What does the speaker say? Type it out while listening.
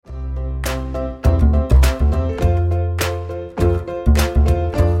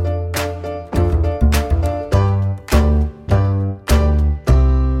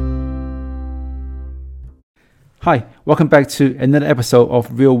Hi, welcome back to another episode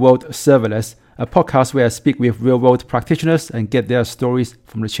of Real World Serverless, a podcast where I speak with real world practitioners and get their stories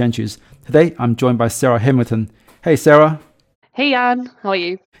from the trenches. Today, I'm joined by Sarah Hamilton. Hey, Sarah. Hey, Jan. How are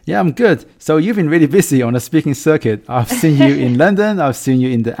you? Yeah, I'm good. So you've been really busy on the speaking circuit. I've seen you in London, I've seen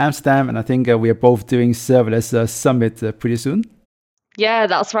you in Amsterdam, and I think we are both doing Serverless Summit pretty soon. Yeah,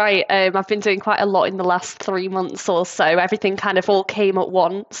 that's right. I've been doing quite a lot in the last 3 months or so. Everything kind of all came at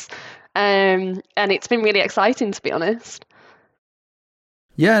once. And it's been really exciting, to be honest.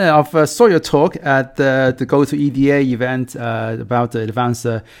 Yeah, I've saw your talk at the Go to EDA event about the advanced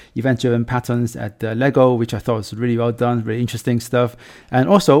event-driven patterns at Lego, which I thought was really well done, really interesting stuff. And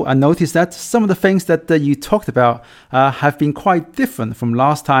also, I noticed that some of the things that you talked about have been quite different from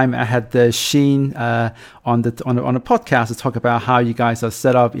last time. I had Sheen on the podcast to talk about how you guys are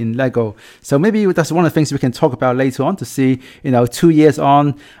set up in Lego. So maybe that's one of the things we can talk about later on to see, 2 years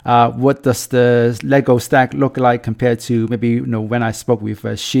on, what does the Lego stack look like compared to maybe when I spoke with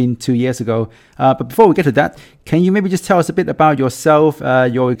Sheen 2 years ago. But before we get to that, can you maybe just tell us a bit about yourself,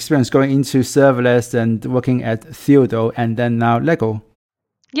 your experience going into serverless and working at Theodore and then now Lego?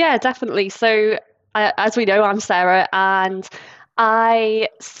 Yeah, definitely. So, as we know, I'm Sarah, and I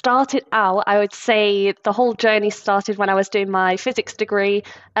started out, I would say the whole journey started when I was doing my physics degree.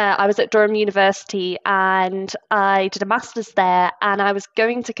 I was at Durham University and I did a master's there, and I was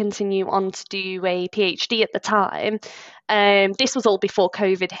going to continue on to do a PhD at the time. This was all before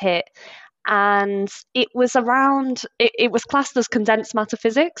COVID hit. And it was it was classed as condensed matter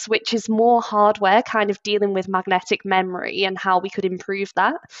physics, which is more hardware, kind of dealing with magnetic memory and how we could improve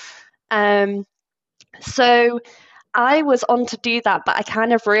that. Um, so I was on to do that, but I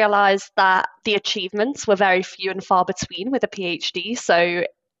kind of realized that the achievements were very few and far between with a PhD. So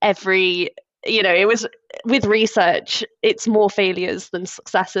it was with research, it's more failures than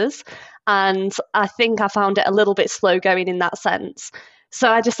successes. And I think I found it a little bit slow going in that sense. So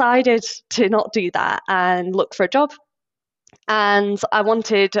I decided to not do that and look for a job. And I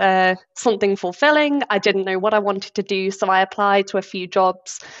wanted something fulfilling. I didn't know what I wanted to do, so I applied to a few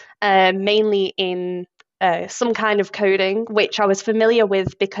jobs, mainly in some kind of coding, which I was familiar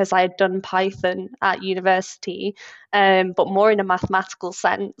with because I had done Python at university, but more in a mathematical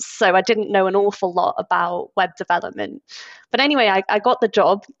sense. So I didn't know an awful lot about web development. But anyway, I got the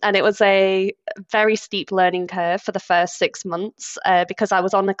job, and it was a very steep learning curve for the first 6 months because I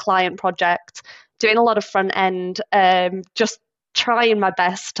was on a client project doing a lot of front end, just trying my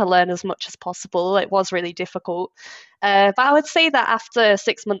best to learn as much as possible. It was really difficult. But I would say that after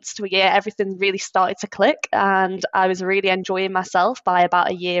 6 months to a year, everything really started to click, and I was really enjoying myself by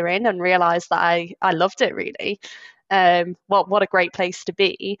about a year in and realized that I loved it really. What a great place to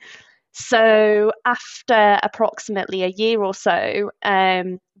be. So after approximately a year or so,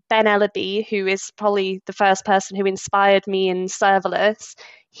 Ben Ellaby, who is probably the first person who inspired me in serverless,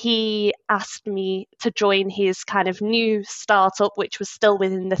 he asked me to join his kind of new startup, which was still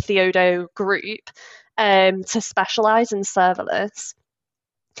within the Theodo group, to specialize in serverless.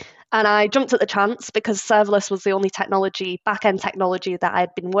 And I jumped at the chance because serverless was the only back-end technology that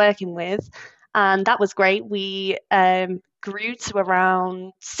I'd been working with. And that was great. We grew to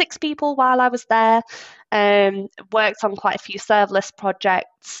around 6 people while I was there, worked on quite a few serverless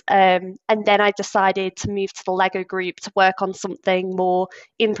projects. And then I decided to move to the Lego group to work on something more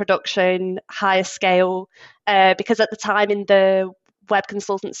in production, higher scale, because at the time in the web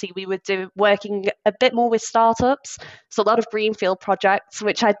consultancy, we were working a bit more with startups, so a lot of greenfield projects,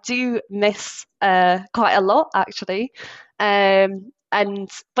 which I do miss quite a lot actually.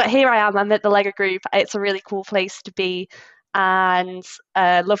 But here I am. I'm at the Lego Group. It's a really cool place to be, and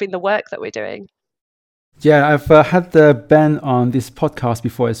loving the work that we're doing. Yeah, I've had Ben on this podcast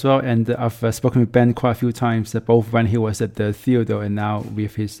before as well, and I've spoken with Ben quite a few times, both when he was at the Theodore and now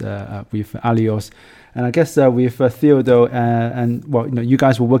with his with Alios. And I guess with Theodore you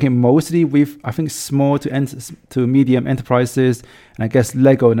guys were working mostly with, I think, small to medium enterprises, and I guess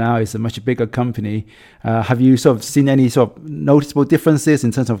Lego now is a much bigger company. Have you sort of seen any sort of noticeable differences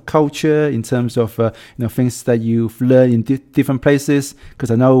in terms of culture, in terms of things that you've learned in different places?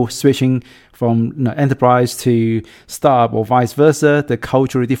 Because I know switching from enterprise to startup or vice versa, the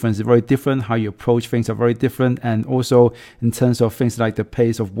cultural difference is very different. How you approach things are very different, and also in terms of things like the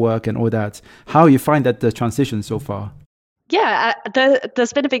pace of work and all that. How you find that the transition so far? Yeah,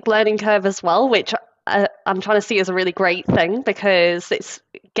 there's been a big learning curve as well, which I'm trying to see as a really great thing because it's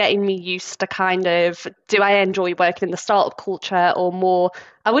getting me used to kind of, do I enjoy working in the startup culture or more?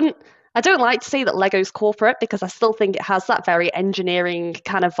 I don't like to say that Lego's corporate because I still think it has that very engineering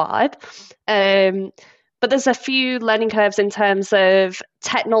kind of vibe. But there's a few learning curves in terms of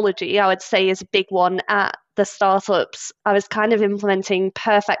technology, I would say is a big one at the startups. I was kind of implementing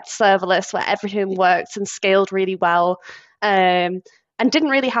perfect serverless where everything worked and scaled really well. And didn't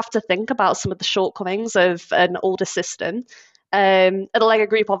really have to think about some of the shortcomings of an older system. At Allegro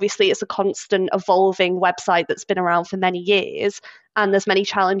Group, obviously, it's a constant evolving website that's been around for many years, and there's many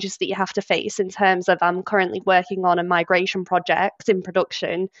challenges that you have to face in terms of I'm currently working on a migration project in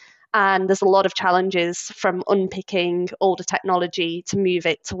production, and there's a lot of challenges from unpicking older technology to move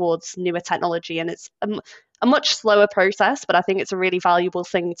it towards newer technology, and it's a much slower process, but I think it's a really valuable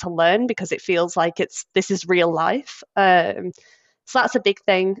thing to learn because it feels like this is real life. So that's a big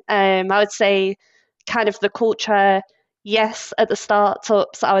thing. I would say kind of the culture, yes, at the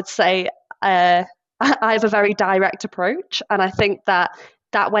startups, I would say I have a very direct approach. And I think that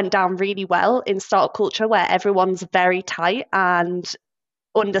went down really well in startup culture where everyone's very tight and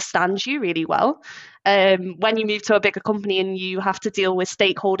understands you really well. When you move to a bigger company and you have to deal with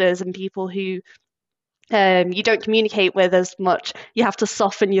stakeholders and people who you don't communicate with as much, you have to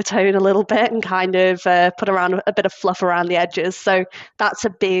soften your tone a little bit and kind of put around a bit of fluff around the edges. So that's a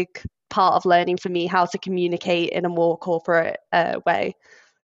big part of learning for me, how to communicate in a more corporate way.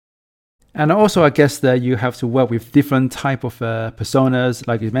 And also, I guess that you have to work with different type of personas,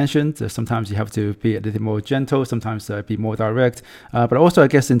 like you mentioned. Sometimes you have to be a little more gentle, sometimes be more direct. But also, I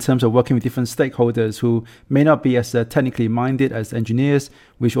guess, in terms of working with different stakeholders who may not be as technically minded as engineers,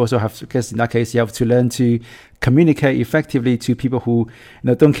 which also have to, I guess in that case, you have to learn to communicate effectively to people who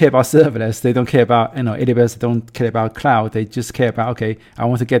don't care about serverless, they don't care about AWS, they don't care about cloud, they just care about, okay, I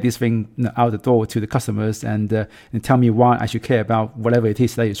want to get this thing out the door to the customers and tell me why I should care about whatever it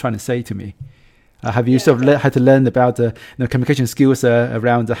is that you're trying to say to me. Have you sort of had to learn about communication skills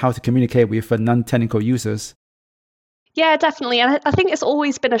around how to communicate with non-technical users? Yeah, definitely. And I think it's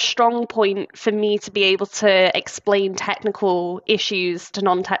always been a strong point for me to be able to explain technical issues to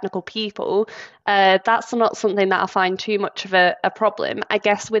non-technical people. That's not something that I find too much of a problem. I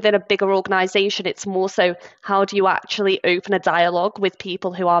guess within a bigger organization, it's more so how do you actually open a dialogue with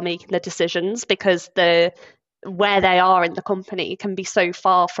people who are making the decisions, because where they are in the company can be so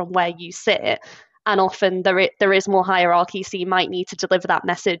far from where you sit. And often there is more hierarchy, so you might need to deliver that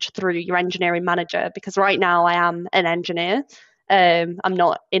message through your engineering manager, because right now I am an engineer. I'm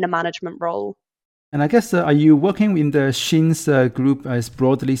not in a management role. And I guess, are you working in the Shin's group as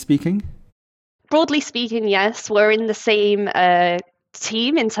broadly speaking? Broadly speaking, yes. We're in the same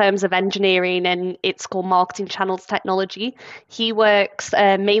team in terms of engineering, and it's called Marketing Channels Technology. He works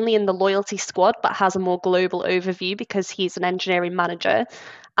mainly in the loyalty squad, but has a more global overview because he's an engineering manager.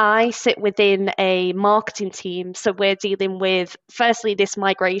 I sit within a marketing team, so we're dealing with, firstly, this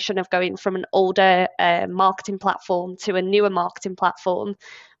migration of going from an older marketing platform to a newer marketing platform,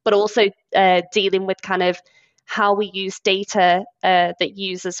 but also dealing with kind of how we use data that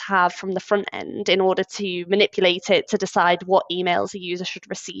users have from the front end in order to manipulate it to decide what emails a user should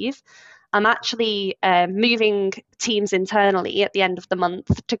receive. I'm actually moving teams internally at the end of the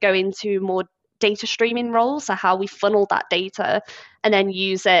month to go into more data streaming roles, so how we funnel that data and then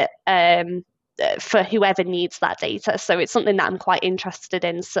use it for whoever needs that data. So it's something that I'm quite interested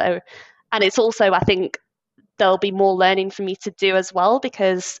in. And it's also, I think, there'll be more learning for me to do as well,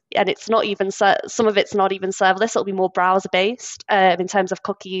 because, and it's not even, some of it's not even serverless, it'll be more browser based in terms of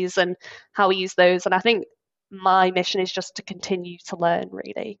cookies and how we use those. And I think my mission is just to continue to learn,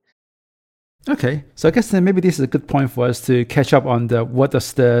 really. Okay, so I guess then maybe this is a good point for us to catch up on what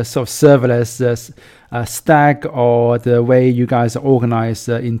does the sort of serverless stack or the way you guys are organized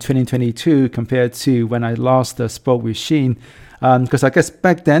in 2022 compared to when I last spoke with Shin. Because I guess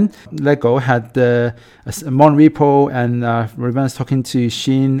back then, Lego had a monorepo, and I remember talking to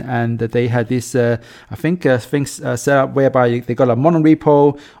Shin, and they had this, things set up whereby they got a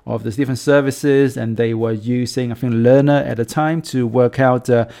monorepo of the different services, and they were using, I think, Learner at the time to work out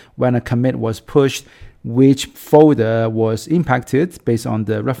when a commit was pushed, which folder was impacted based on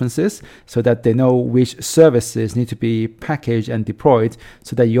the references, so that they know which services need to be packaged and deployed,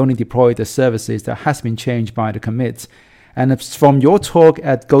 so that you only deploy the services that has been changed by the commits. And from your talk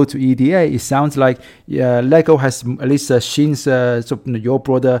at GoToEDA, it sounds like Lego has, at least Shin's, your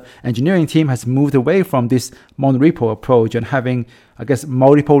broader engineering team has moved away from this monorepo approach and having, I guess,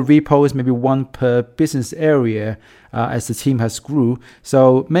 multiple repos, maybe one per business area as the team has grew.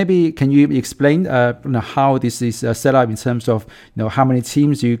 So maybe can you explain how this is set up in terms of how many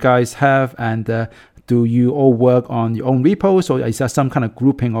teams you guys have, and do you all work on your own repos, or is there some kind of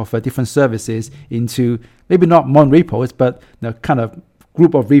grouping of different services into maybe not mono repos, but kind of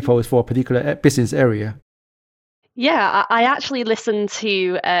group of repos for a particular business area? Yeah, I actually listened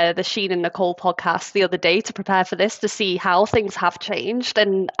to the Sheen and Nicole podcast the other day to prepare for this to see how things have changed.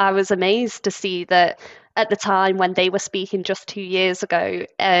 And I was amazed to see that at the time when they were speaking just 2 years ago,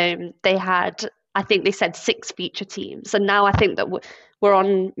 they had, I think they said six feature teams. And now I think that we're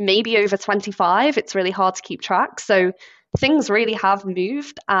on maybe over 25. It's really hard to keep track. So things really have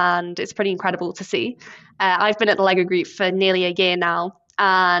moved, and it's pretty incredible to see. I've been at the Lego Group for nearly a year now.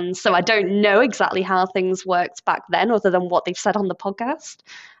 And so I don't know exactly how things worked back then, other than what they've said on the podcast.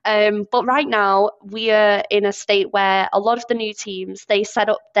 But right now, we are in a state where a lot of the new teams, they set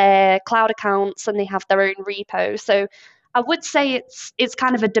up their cloud accounts and they have their own repo. So I would say it's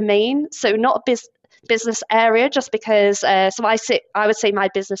kind of a domain, so not a business area, just because. I would say my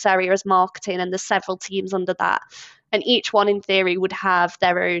business area is marketing, and there's several teams under that, and each one in theory would have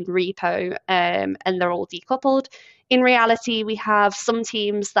their own repo, and they're all decoupled. In reality, we have some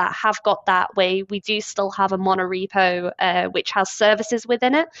teams that have got that way. We do still have a monorepo, which has services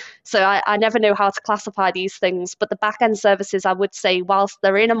within it. So I never know how to classify these things, but the backend services, I would say, whilst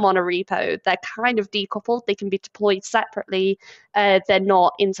they're in a monorepo, they're kind of decoupled. They can be deployed separately. They're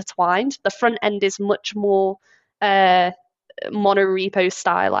not intertwined. The front end is much more monorepo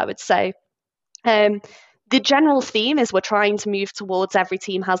style, I would say. Um, the general theme is we're trying to move towards every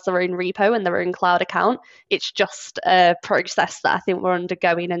team has their own repo and their own cloud account. It's just a process that I think we're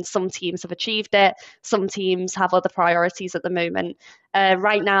undergoing, and some teams have achieved it. Some teams have other priorities at the moment.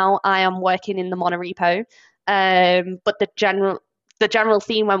 Right now, I am working in the monorepo, but the general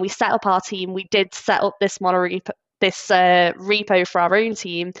theme when we set up our team, we did set up this monorepo, this repo for our own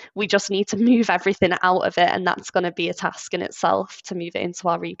team. We just need to move everything out of it, and that's going to be a task in itself to move it into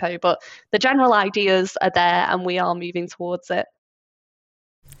our repo. But the general ideas are there, and we are moving towards it.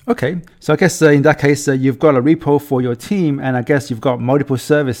 Okay, so I guess in that case, you've got a repo for your team, and I guess you've got multiple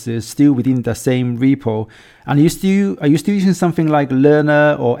services still within the same repo. And are you still using something like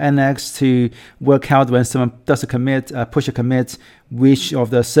Learner or NX to work out when someone does a commit, push a commit, which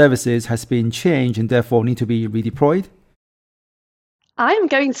of the services has been changed and therefore need to be redeployed? I'm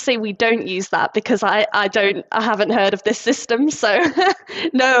going to say we don't use that because I haven't heard of this system. So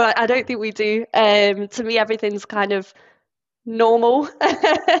no, I don't think we do. To me, everything's kind of normal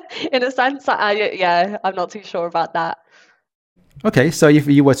in a sense. Yeah, I'm not too sure about that. Okay, so if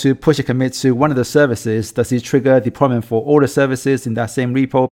you were to push a commit to one of the services, does it trigger deployment for all the services in that same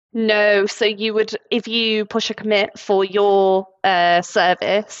repo? No, so you would, if you push a commit for your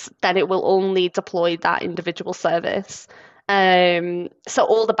service, then it will only deploy that individual service. So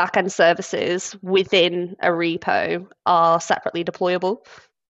all the backend services within a repo are separately deployable.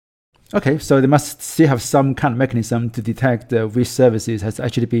 Okay, so they must still have some kind of mechanism to detect which services has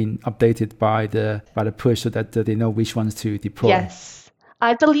actually been updated by the push, so that they know which ones to deploy. Yes,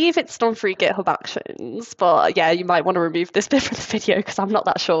 I believe it's done through GitHub Actions, but yeah, you might want to remove this bit from the video because I'm not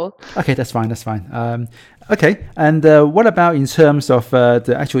that sure. Okay, that's fine. That's fine. Okay, and what about in terms of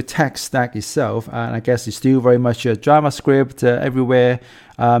the actual tech stack itself? And I guess it's still very much JavaScript everywhere.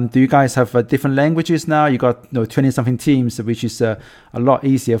 Do you guys have different languages now? You got 20-something teams, which is a lot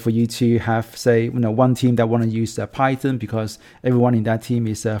easier for you to have, say, one team that want to use Python because everyone in that team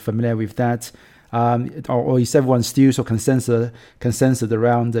is familiar with that. Or is everyone still so consensus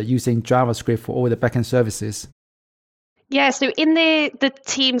around using JavaScript for all the backend services? Yeah, so in the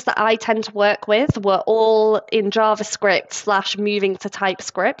teams that I tend to work with, we're all in JavaScript / moving to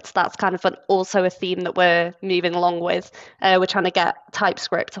TypeScript. That's kind of also a theme that we're moving along with. We're trying to get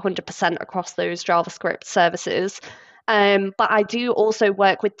TypeScript 100% across those JavaScript services. But I do also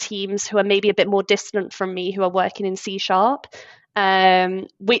work with teams who are maybe a bit more distant from me, who are working in C#,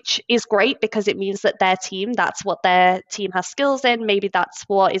 which is great because it means that that's what their team has skills in. Maybe that's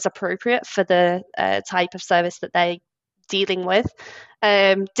what is appropriate for the type of service that they dealing with.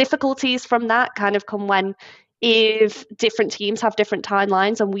 Difficulties from that kind of come when if different teams have different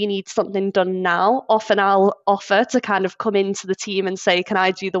timelines and we need something done now, often I'll offer to kind of come into the team and say, can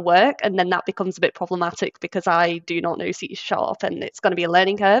I do the work? And then that becomes a bit problematic because I do not know C# and it's going to be a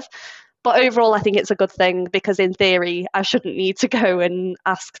learning curve. But overall, I think it's a good thing because in theory, I shouldn't need to go and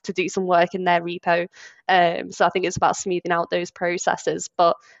ask to do some work in their repo. So I think it's about smoothing out those processes.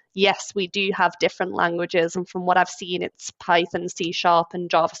 But yes, we do have different languages. And from what I've seen, it's Python, C#, and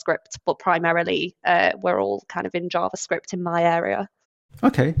JavaScript. But primarily, we're all kind of in JavaScript in my area.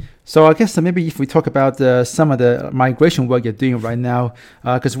 Okay, So I guess maybe if we talk about some of the migration work you're doing right now,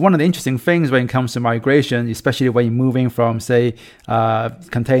 because one of the interesting things when it comes to migration, especially when you're moving from, say,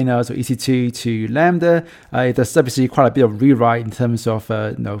 containers or EC2 to Lambda, there's obviously quite a bit of rewrite in terms of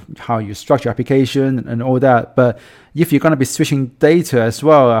how you structure application and all that. But if you're going to be switching data as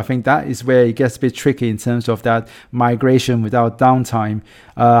well, I think that is where it gets a bit tricky in terms of that migration without downtime.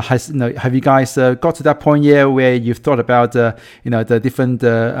 Have you guys got to that point yet where you've thought about the different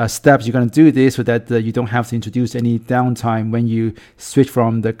steps you're going to do this so that you don't have to introduce any downtime when you switch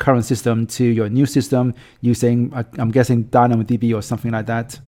from the current system to your new system using, I'm guessing, DynamoDB or something like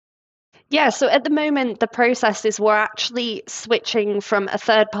that? Yeah, so at the moment, the process is we're actually switching from a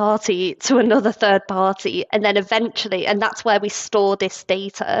third party to another third party. And then eventually, and that's where we store this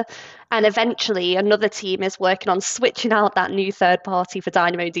data. And eventually, another team is working on switching out that new third party for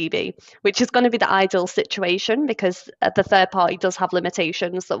DynamoDB, which is going to be the ideal situation because the third party does have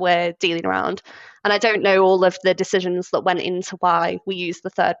limitations that we're dealing around. And I don't know all of the decisions that went into why we use the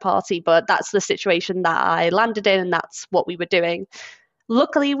third party, but that's the situation that I landed in, and that's what we were doing.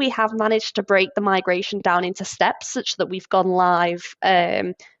 Luckily, we have managed to break the migration down into steps such that we've gone live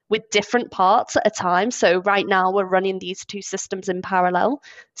with different parts at a time. So right now we're running these two systems in parallel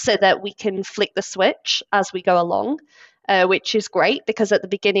so that we can flick the switch as we go along, which is great because at the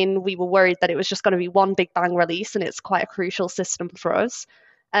beginning we were worried that it was just going to be one big bang release, and it's quite a crucial system for us.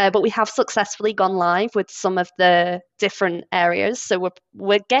 But we have successfully gone live with some of the different areas. So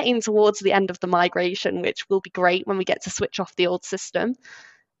we're getting towards the end of the migration, which will be great when we get to switch off the old system.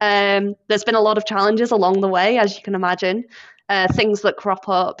 There's been a lot of challenges along the way, as you can imagine. Things that crop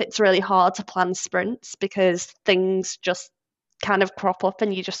up, it's really hard to plan sprints because things just kind of crop up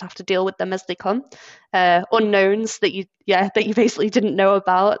and you just have to deal with them as they come. Unknowns that you basically didn't know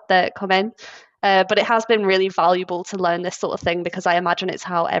about that come in. But it has been really valuable to learn this sort of thing because I imagine it's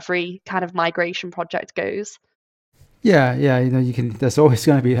how every kind of migration project goes. Yeah, you can. There's always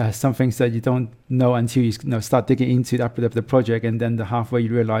going to be some things that you don't know until you start digging into the project, and then halfway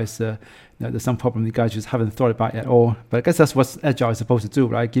you realize there's some problem you guys just haven't thought about at all. But I guess that's what Agile is supposed to do,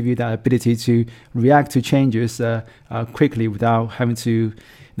 right? Give you that ability to react to changes quickly without having to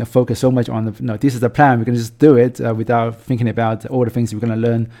focus so much on this is the plan. We can just do it without thinking about all the things we're going to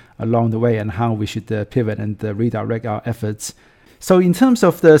learn along the way and how we should pivot and redirect our efforts. So in terms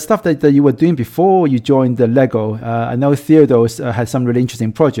of the stuff that you were doing before you joined the Lego, I know Theodos had some really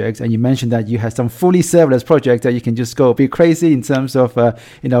interesting projects, and you mentioned that you had some fully serverless projects that you can just go a bit crazy in terms of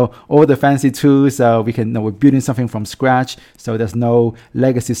all the fancy tools. We're building something from scratch, so there's no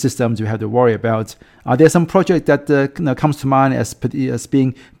legacy systems we have to worry about. Are there some project that comes to mind as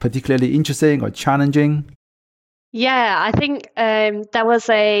being particularly interesting or challenging? Yeah, I think there was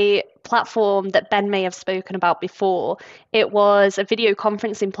a platform that Ben may have spoken about before. It was a video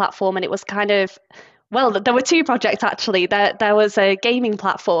conferencing platform, and it was there were two projects actually. There was a gaming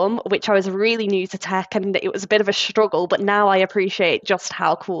platform, which I was really new to tech, and it was a bit of a struggle, but now I appreciate just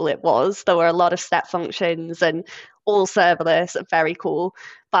how cool it was. There were a lot of step functions and all serverless, very cool.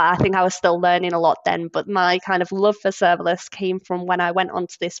 But I think I was still learning a lot then. But my kind of love for serverless came from when I went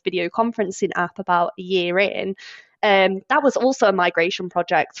onto this video conferencing app about a year in. That was also a migration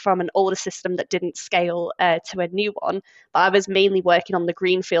project from an older system that didn't scale to a new one. But I was mainly working on the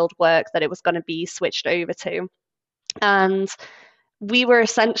greenfield work that it was going to be switched over to. And we were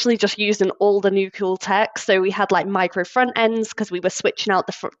essentially just using all the new cool tech. So we had like micro front ends because we were switching out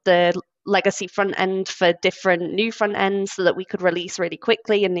the legacy front end for different new front ends so that we could release really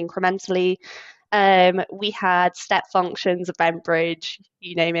quickly and incrementally. We had step functions, event bridge,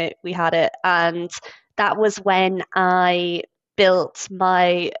 you name it, we had it. And that was when I built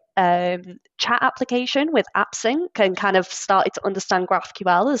my chat application with AppSync and kind of started to understand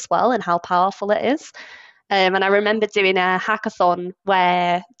GraphQL as well and how powerful it is. And I remember doing a hackathon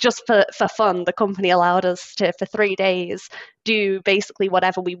where just for fun, the company allowed us to, for 3 days, do basically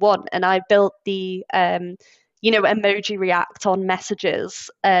whatever we want. And I built the, emoji react on messages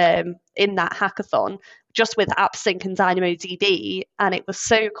in that hackathon just with AppSync and DynamoDB. And it was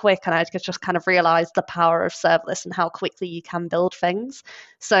so quick, and I just kind of realized the power of serverless and how quickly you can build things.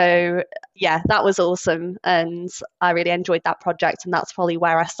 So yeah, that was awesome. And I really enjoyed that project. And that's probably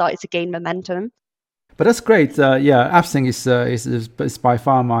where I started to gain momentum. But that's great. AppSync is by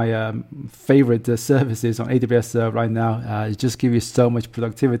far my favorite services on AWS right now. It just gives you so much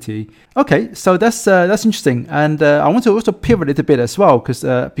productivity. Okay, so that's interesting. And I want to also pivot a little bit as well,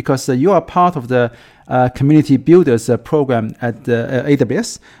 because you are part of the Community Builders program at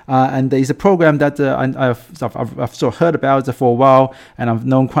AWS. And it's a program that I've sort of heard about for a while, and I've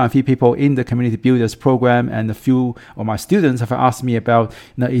known quite a few people in the Community Builders program, and a few of my students have asked me about,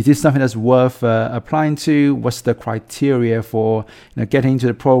 is this something that's worth applying to? What's the criteria for getting into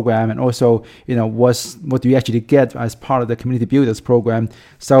the program? And also, what do you actually get as part of the Community Builders program?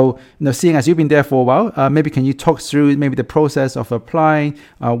 So, seeing as you've been there for a while, maybe can you talk through maybe the process of applying?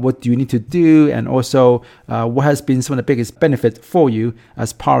 What do you need to do? And also, what has been some of the biggest benefits for you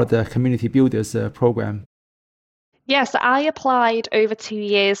as part of the Community Builders program? Yes, I applied over 2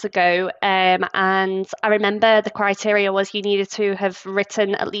 years ago, and I remember the criteria was you needed to have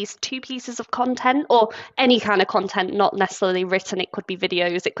written at least 2 pieces of content, or any kind of content, not necessarily written. It could be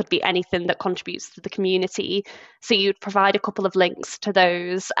videos, it could be anything that contributes to the community. So you'd provide a couple of links to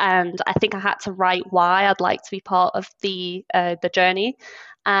those, and I think I had to write why I'd like to be part of the journey.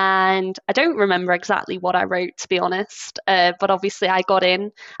 And I don't remember exactly what I wrote, to be honest, but obviously I got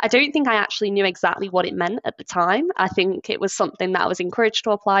in. I don't think I actually knew exactly what it meant at the time. I think it was something that I was encouraged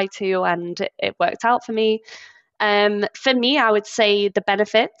to apply to, and it worked out for me. For me, I would say the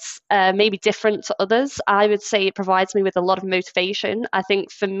benefits may be different to others. I would say it provides me with a lot of motivation. I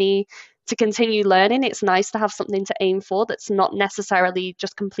think for me, to continue learning, it's nice to have something to aim for that's not necessarily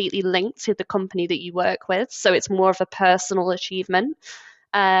just completely linked to the company that you work with. So it's more of a personal achievement.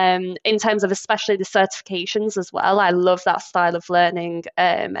 In terms of especially the certifications as well. I love that style of learning,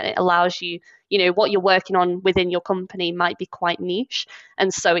 and it allows you, what you're working on within your company might be quite niche.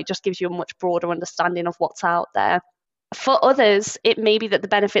 And so it just gives you a much broader understanding of what's out there. For others, it may be that the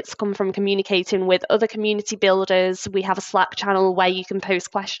benefits come from communicating with other community builders. We have a Slack channel where you can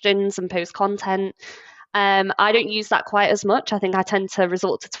post questions and post content. I don't use that quite as much. I think I tend to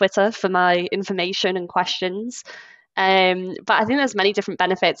resort to Twitter for my information and questions. But I think there's many different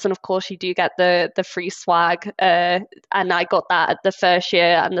benefits, and of course you do get the free swag, and I got that at the first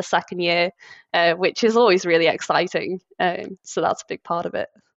year and the second year, which is always really exciting. So that's a big part of it.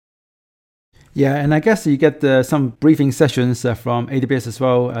 Yeah, and I guess you get some briefing sessions from AWS as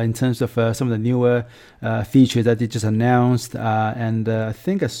well in terms of some of the newer features that they just announced, and I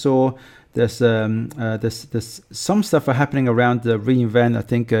think I saw there's some stuff happening around the reInvent. I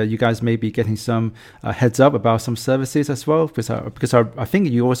think you guys may be getting some heads up about some services as well, because I think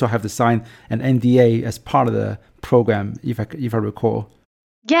you also have to sign an NDA as part of the program, if I recall.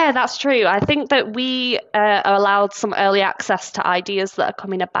 Yeah, that's true. I think that we are allowed some early access to ideas that are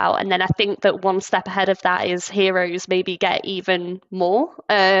coming about. And then I think that one step ahead of that is Heroes maybe get even more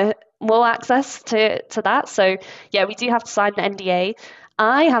access to that. So yeah, we do have to sign an NDA.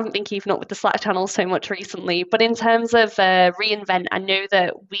 I haven't been keeping up with the Slack channel so much recently, but in terms of reInvent, I know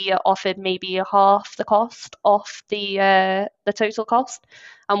that we are offered maybe half the cost off the total cost.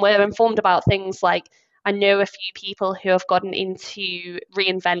 And we're informed about things like, I know a few people who have gotten into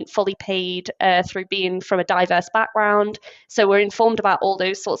reInvent fully paid through being from a diverse background. So we're informed about all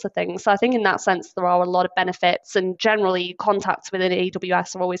those sorts of things. So I think in that sense, there are a lot of benefits, and generally contacts within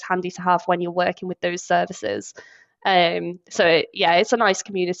AWS are always handy to have when you're working with those services. So yeah, it's a nice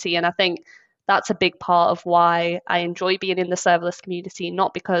community. And I think that's a big part of why I enjoy being in the serverless community,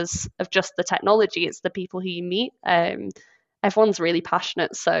 not because of just the technology, it's the people who you meet. Everyone's really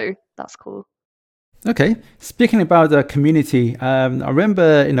passionate, so that's cool. Okay, speaking about the community, I remember,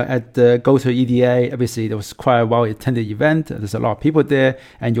 at the GoToEDA, obviously there was quite a well-attended event. There's a lot of people there,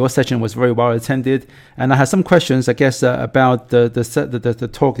 and your session was very well attended. And I had some questions, I guess, about the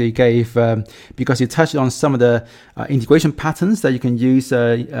talk that you gave, because you touched on some of the integration patterns that you can use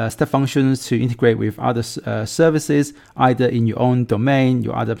step functions to integrate with other services, either in your own domain,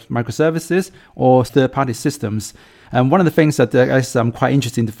 your other microservices, or third-party systems. And one of the things that I'm quite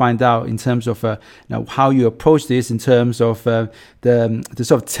interested to find out in terms of how you approach this in terms of the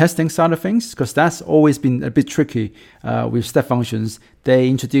sort of testing side of things, because that's always been a bit tricky with step functions. They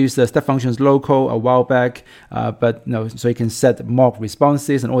introduced the step functions local a while back, but so you can set mock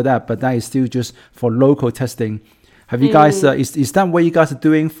responses and all that, but that is still just for local testing. Have you guys, is that what you guys are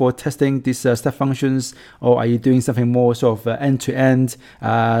doing for testing these step functions, or are you doing something more sort of end-to-end,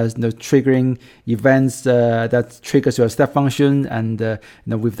 triggering events that triggers your step function, and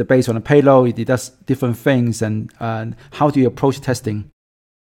with the base on a payload, it does different things, and how do you approach testing?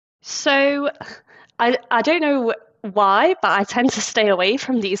 So I don't know why, but I tend to stay away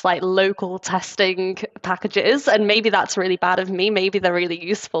from these like local testing packages. And maybe that's really bad of me. Maybe they're really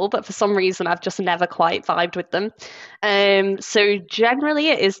useful, but for some reason I've just never quite vibed with them. So generally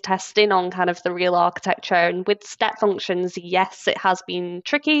it is testing on kind of the real architecture. And with step functions, yes, it has been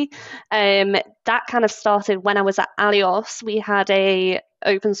tricky. That kind of started when I was at Alios. We had a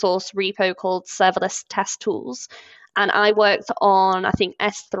open source repo called Serverless Test Tools, and I worked on, I think,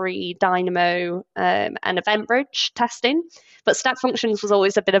 S3, Dynamo, and EventBridge testing. But step functions was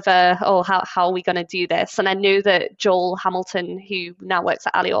always a bit of a, oh, how are we going to do this? And I knew that Joel Hamilton, who now works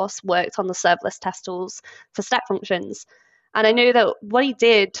at Alios, worked on the serverless test tools for step functions. And I knew that what he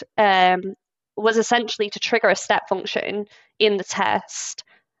did was essentially to trigger a step function in the test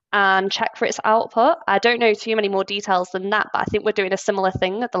and check for its output. I don't know too many more details than that, but I think we're doing a similar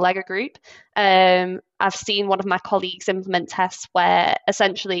thing at the Lego group. I've seen one of my colleagues implement tests where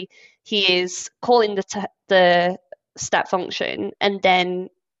essentially he is calling the step function and then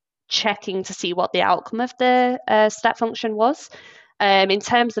checking to see what the outcome of the step function was. In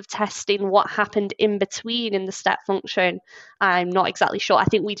terms of testing what happened in between in the step function, I'm not exactly sure. I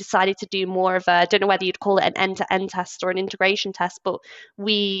think we decided to do more of a, I don't know whether you'd call it an end-to-end test or an integration test, but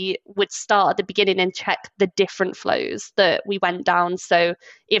we would start at the beginning and check the different flows that we went down. So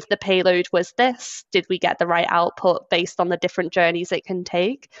if the payload was this, did we get the right output based on the different journeys it can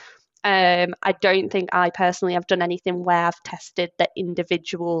take? I don't think I personally have done anything where I've tested the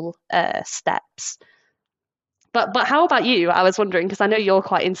individual steps. But how about you? I was wondering because I know you're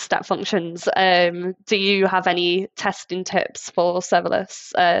quite into step functions. Do you have any testing tips for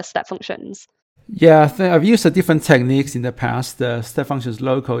serverless step functions? Yeah, I think I've used different techniques in the past. Step functions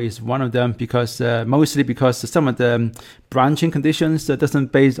local is one of them because mostly because some of the branching conditions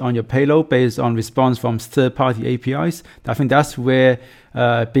doesn't based on your payload, based on response from third-party APIs. I think that's where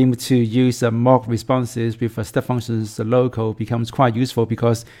being able to use mock responses with step functions local becomes quite useful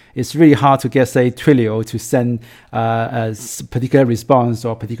because it's really hard to get, say, Twilio to send a particular response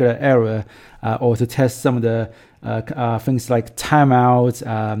or particular error or to test some of the things like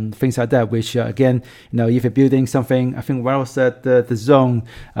timeouts, things like that, which again, if you're building something, I think Wells at the zone,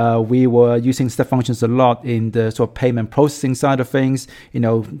 we were using step functions a lot in the sort of payment processing side of things,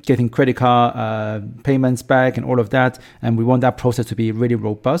 getting credit card payments back and all of that. And we want that process to be really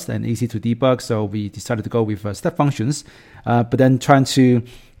robust and easy to debug. So we decided to go with step functions, but then trying to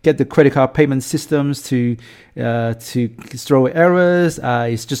get the credit card payment systems to throw errors.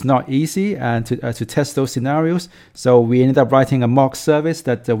 It's just not easy and to test those scenarios. So we ended up writing a mock service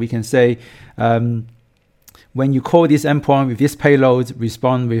that we can say, when you call this endpoint with this payload,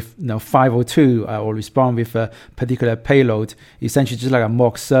 respond with 502 or respond with a particular payload, essentially just like a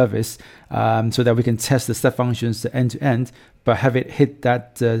mock service, so that we can test the step functions end to end, but have it hit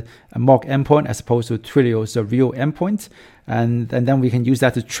that mock endpoint as opposed to Twilio's real endpoint. And then we can use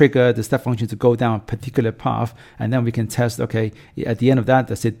that to trigger the step function to go down a particular path. And then we can test, okay, at the end of that,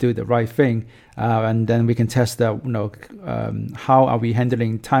 does it do the right thing? And then we can test, how are we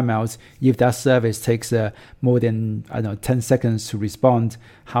handling timeouts? If that service takes more than 10 seconds to respond,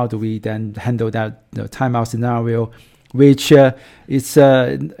 how do we then handle that timeout scenario? Which is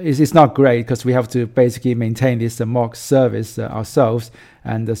not great because we have to basically maintain this mock service ourselves.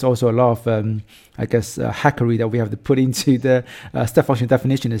 And there's also a lot of, hackery that we have to put into the step function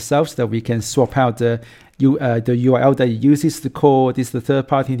definition itself so that we can swap out the URL that it uses to call this the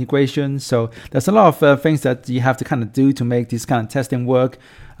third-party integration. So there's a lot of things that you have to kind of do to make this kind of testing work.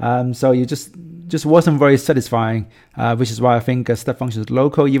 So you just wasn't very satisfying, which is why I think step function is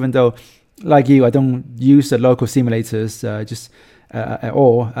local, even though, like you, I don't use the local simulators at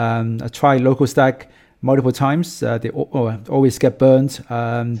all. I tried local stack multiple times. They always get burned.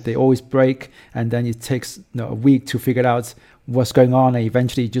 They always break, and then it takes a week to figure out what's going on, and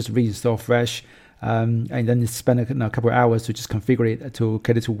eventually just reinstall fresh. And then you spend a couple of hours to just configure it to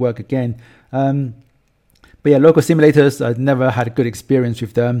get it to work again. But yeah, local simulators, I've never had a good experience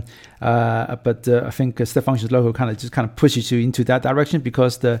with them. But I think step functions local kind of pushes you into that direction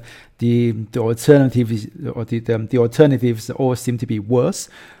because the alternatives or the alternatives all seem to be worse.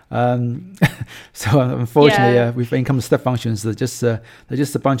 So unfortunately, with income step functions, they're just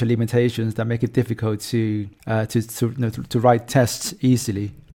a bunch of limitations that make it difficult to write tests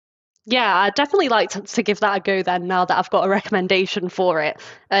easily. Yeah, I'd definitely like to give that a go then now that I've got a recommendation for it.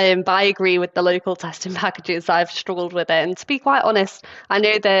 But I agree with the local testing packages. I've struggled with it. And to be quite honest, I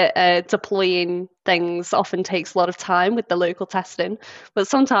know that deploying things often takes a lot of time with the local testing, but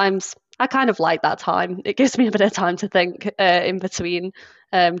sometimes I kind of like that time. It gives me a bit of time to think in between,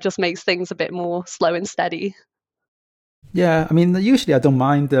 just makes things a bit more slow and steady. Yeah, I mean, usually I don't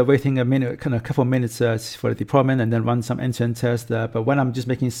mind waiting a minute, kind of a couple of minutes for the deployment and then run some end-to-end tests. But when I'm just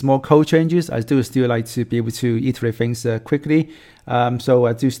making small code changes, I do still like to be able to iterate things quickly. So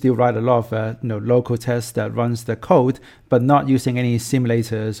I do still write a lot of local tests that runs the code, but not using any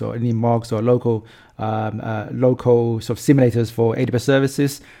simulators or any mocks or local sort of simulators for AWS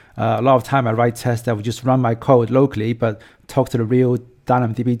services. A lot of time I write tests that will just run my code locally, but talk to the real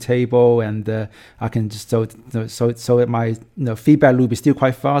DynamoDB table, and I can just so that my feedback loop is still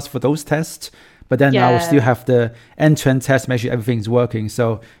quite fast for those tests. But then I will still have the end-to-end test, make sure everything's working.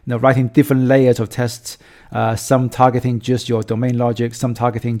 So writing different layers of tests, some targeting just your domain logic, some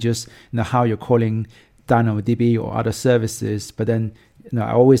targeting just how you're calling DynamoDB or other services. But then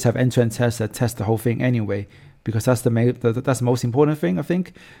I always have end-to-end tests that test the whole thing anyway, because that's the most important thing, I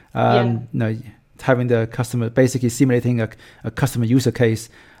think. Having the customer basically simulating a customer user case,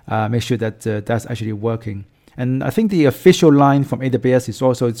 make sure that that's actually working. And I think the official line from AWS is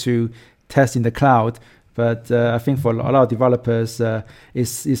also to test in the cloud. But I think for a lot of developers,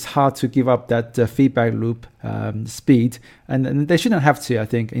 it's hard to give up that feedback loop speed, and they shouldn't have to. I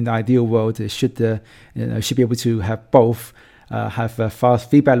think in the ideal world, they should be able to have both, have a fast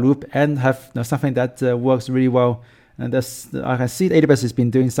feedback loop and have something that works really well. And I can see AWS has been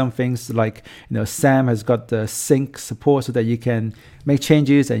doing some things like, SAM has got the sync support so that you can make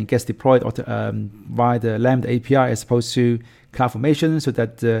changes and it gets deployed via the Lambda API as opposed to CloudFormation, so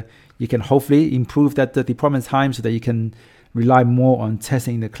that you can hopefully improve that deployment time so that you can rely more on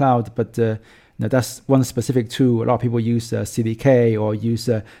testing in the cloud. But that's one specific tool. A lot of people use CDK or use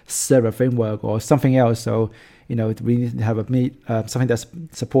a server framework or something else. So, we need to have something that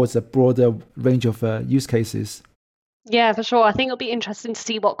supports a broader range of use cases. Yeah, for sure. I think it'll be interesting to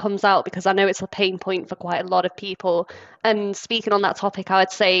see what comes out, because I know it's a pain point for quite a lot of people. And speaking on that topic, I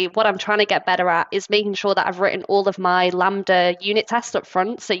would say what I'm trying to get better at is making sure that I've written all of my Lambda unit tests up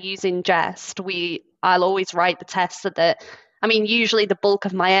front. So using Jest, I'll always write the tests so that, usually the bulk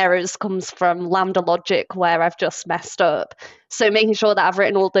of my errors comes from Lambda logic where I've just messed up. So making sure that I've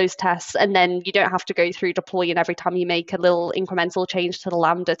written all those tests, and then you don't have to go through deploying every time you make a little incremental change to the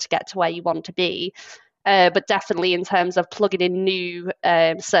Lambda to get to where you want to be. But definitely in terms of plugging in new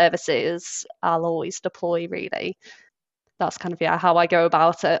services, I'll always deploy, really. That's kind of how I go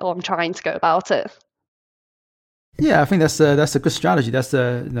about it, or I'm trying to go about it. Yeah, I think that's a good strategy. That's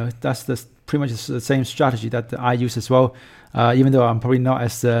pretty much the same strategy that I use as well. Even though I'm probably not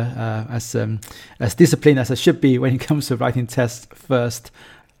as disciplined as I should be when it comes to writing tests first.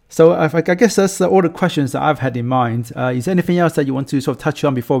 So I guess that's all the questions that I've had in mind. Is there anything else that you want to sort of touch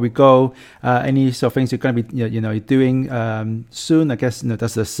on before we go? Any sort of things you're going to be doing soon? I guess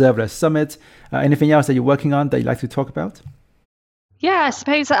that's the Serverless Summit. Anything else that you're working on that you'd like to talk about? Yeah, I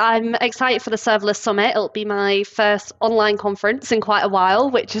suppose I'm excited for the Serverless Summit. It'll be my first online conference in quite a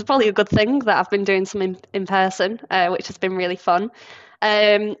while, which is probably a good thing that I've been doing some in person, which has been really fun.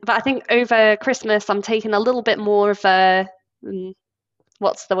 But I think over Christmas, I'm taking a little bit more of a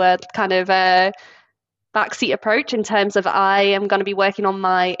kind of a backseat approach in terms of I am going to be working on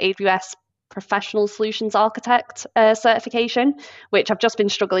my AWS Professional Solutions Architect certification, which I've just been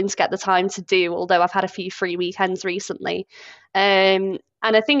struggling to get the time to do, although I've had a few free weekends recently. And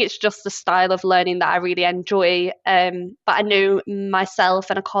I think it's just the style of learning that I really enjoy. But I know myself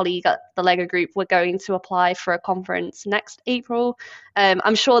and a colleague at the Lego Group, we're going to apply for a conference next April.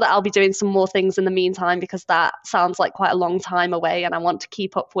 I'm sure that I'll be doing some more things in the meantime, because that sounds like quite a long time away and I want to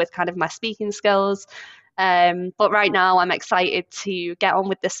keep up with kind of my speaking skills. But right now I'm excited to get on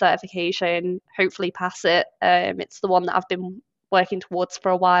with this certification, hopefully pass it. It's the one that I've been working towards for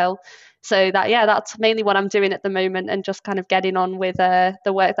a while. So that's mainly what I'm doing at the moment, and just kind of getting on with the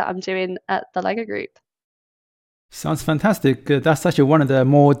work that I'm doing at the Lego Group. Sounds fantastic. That's actually one of the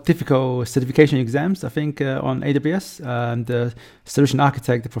more difficult certification exams, I think, on AWS. The Solution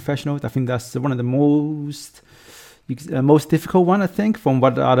Architect, the Professional, I think that's one of the most difficult one, I think, from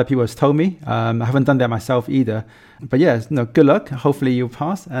what other people have told me. I haven't done that myself either. But yeah, good luck. Hopefully you'll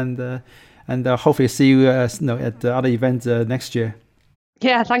pass, and hopefully see you at the other event next year.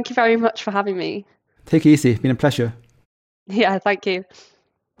 Yeah, thank you very much for having me. Take it easy. It's been a pleasure. Yeah, thank you.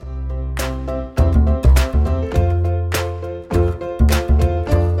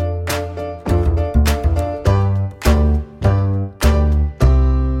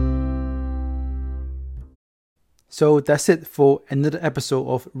 So that's it for another episode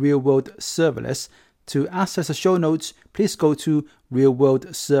of Real World Serverless. To access the show notes, please go to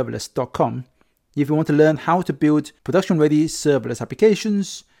realworldserverless.com. If you want to learn how to build production-ready serverless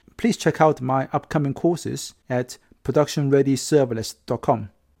applications, please check out my upcoming courses at productionreadyserverless.com.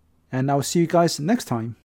 And I'll see you guys next time.